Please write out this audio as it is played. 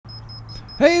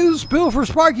Hey, this is Bill for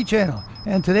Sparky Channel,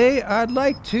 and today I'd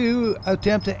like to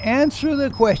attempt to answer the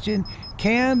question,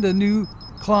 can the new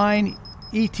Klein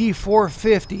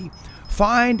ET450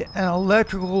 find an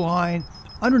electrical line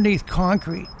underneath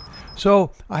concrete?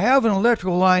 So I have an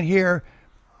electrical line here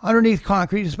underneath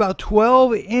concrete. It's about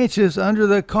 12 inches under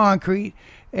the concrete,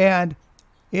 and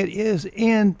it is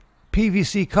in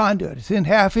PVC conduit. It's in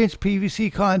half-inch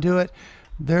PVC conduit.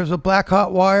 There's a black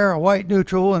hot wire, a white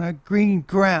neutral, and a green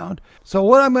ground. So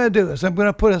what I'm going to do is I'm going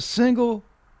to put a single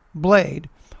blade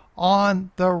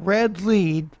on the red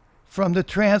lead from the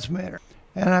transmitter,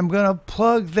 and I'm going to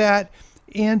plug that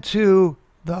into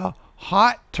the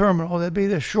hot terminal. That'd be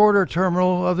the shorter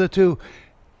terminal of the two,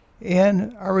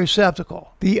 in a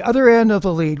receptacle. The other end of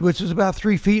the lead, which is about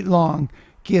 3 feet long,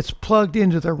 gets plugged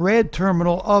into the red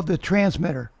terminal of the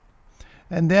transmitter.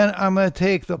 And then I'm going to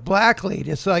take the black lead,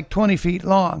 it's like 20 feet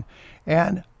long,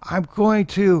 and I'm going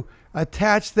to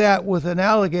attach that with an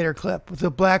alligator clip, with a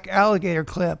black alligator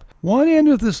clip. One end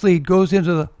of this lead goes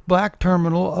into the black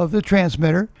terminal of the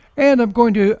transmitter, and I'm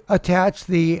going to attach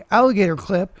the alligator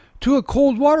clip to a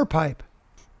cold water pipe.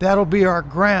 That'll be our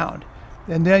ground.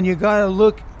 And then you got to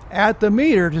look at the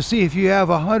meter to see if you have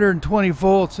 120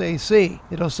 volts AC.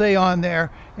 It'll say on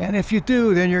there, and if you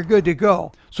do, then you're good to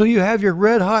go. So you have your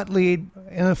red hot lead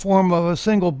in the form of a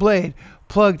single blade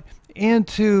plugged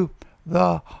into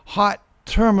the hot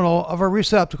terminal of a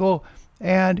receptacle,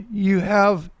 and you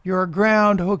have your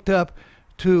ground hooked up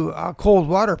to a cold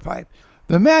water pipe.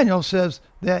 The manual says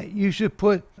that you should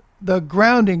put the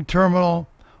grounding terminal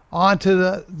onto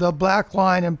the black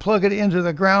line and plug it into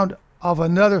the ground of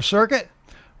another circuit.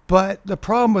 But the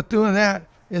problem with doing that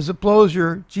is it blows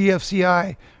your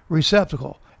GFCI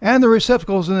receptacle. And the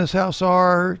receptacles in this house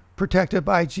are protected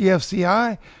by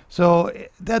GFCI, so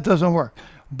that doesn't work.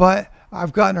 But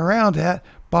I've gotten around that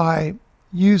by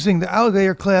using the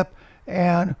alligator clip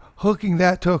and hooking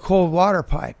that to a cold water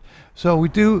pipe. So we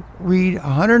do read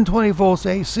 120 volts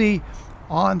AC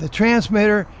on the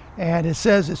transmitter, and it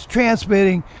says it's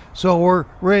transmitting, so we're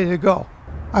ready to go.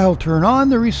 I'll turn on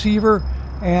the receiver,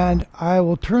 and I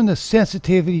will turn the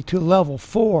sensitivity to level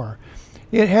 4.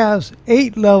 It has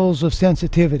 8 levels of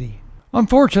sensitivity.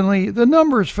 Unfortunately, the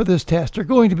numbers for this test are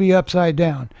going to be upside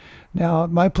down. Now,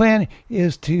 my plan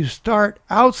is to start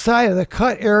outside of the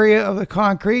cut area of the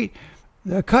concrete.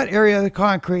 The cut area of the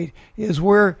concrete is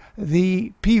where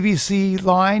the PVC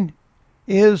line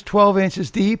is 12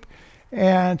 inches deep.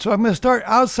 And so I'm going to start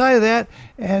outside of that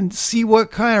and see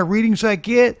what kind of readings I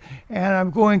get. And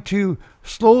I'm going to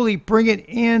slowly bring it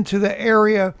into the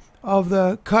area of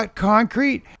the cut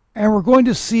concrete. And we're going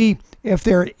to see if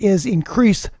there is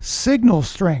increased signal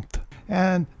strength.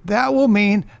 And that will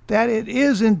mean that it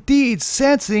is indeed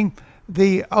sensing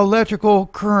the electrical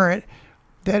current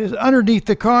that is underneath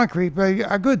the concrete by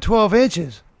a good 12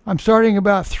 inches. I'm starting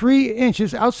about 3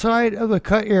 inches outside of the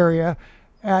cut area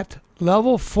at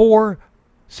level 4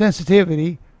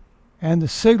 sensitivity, and the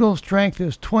signal strength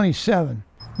is 27.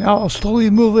 Now I'll slowly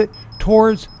move it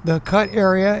towards the cut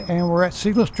area, and we're at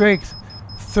signal strength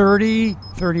 30,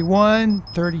 31,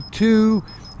 32.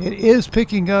 It is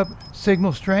picking up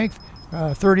signal strength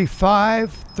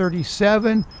 35,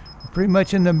 37. Pretty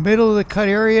much in the middle of the cut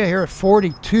area here at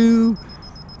 42.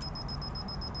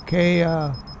 Okay,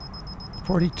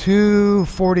 42,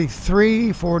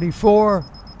 43, 44,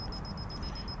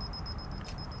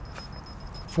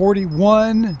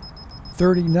 41,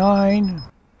 39,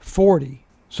 40.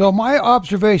 So my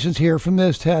observations here from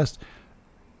this test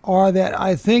are that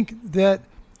I think that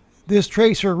this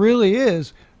tracer really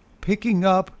is picking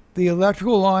up the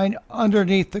electrical line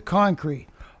underneath the concrete.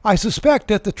 I suspect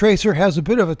that the tracer has a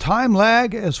bit of a time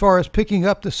lag as far as picking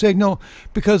up the signal,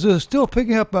 because it is still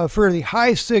picking up a fairly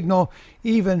high signal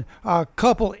even a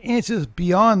couple inches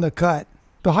beyond the cut.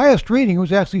 The highest reading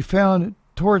was actually found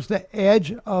towards the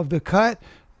edge of the cut,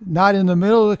 not in the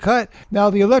middle of the cut. Now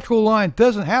the electrical line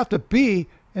doesn't have to be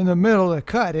in the middle of the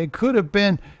cut. It could have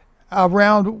been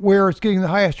around where it's getting the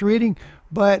highest reading,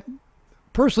 but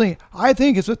personally I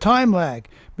think it's a time lag,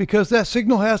 because that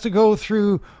signal has to go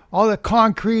through all the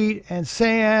concrete and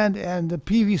sand and the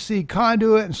PVC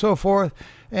conduit and so forth,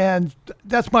 and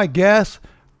that's my guess.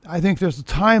 I think there's a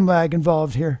time lag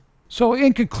involved here. So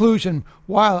in conclusion,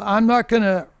 while I'm not going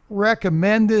to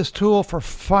recommend this tool for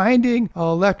finding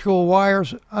electrical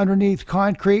wires underneath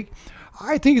concrete,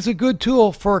 I think it's a good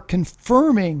tool for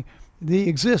confirming the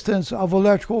existence of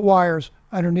electrical wires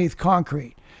underneath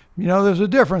concrete. You know, there's a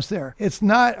difference there. It's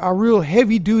not a real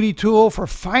heavy-duty tool for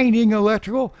finding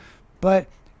electrical, but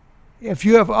if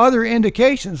you have other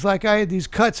indications, like I had these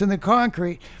cuts in the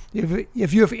concrete,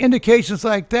 if you have indications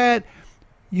like that,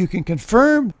 you can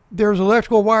confirm there's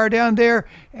electrical wire down there,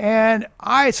 and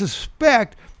I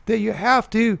suspect that you have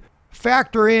to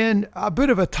factor in a bit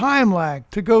of a time lag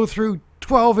to go through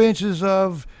 12 inches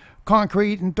of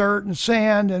concrete and dirt and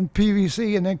sand and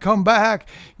PVC and then come back.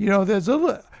 You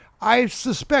know, I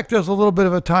suspect there's a little bit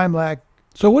of a time lag.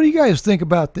 So what do you guys think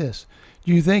about this?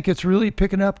 Do you think it's really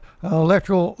picking up an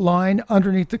electrical line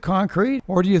underneath the concrete?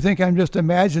 Or do you think I'm just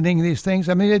imagining these things?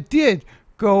 I mean, it did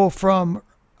go from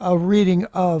a reading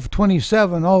of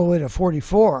 27 all the way to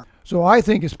 44. So I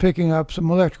think it's picking up some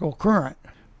electrical current.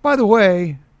 By the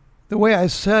way I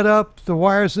set up the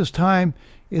wires this time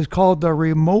is called the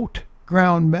remote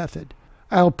ground method.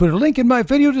 I'll put a link in my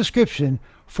video description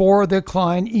for the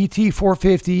Klein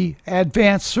ET450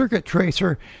 advanced circuit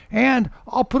tracer, and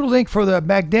I'll put a link for the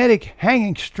magnetic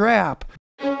hanging strap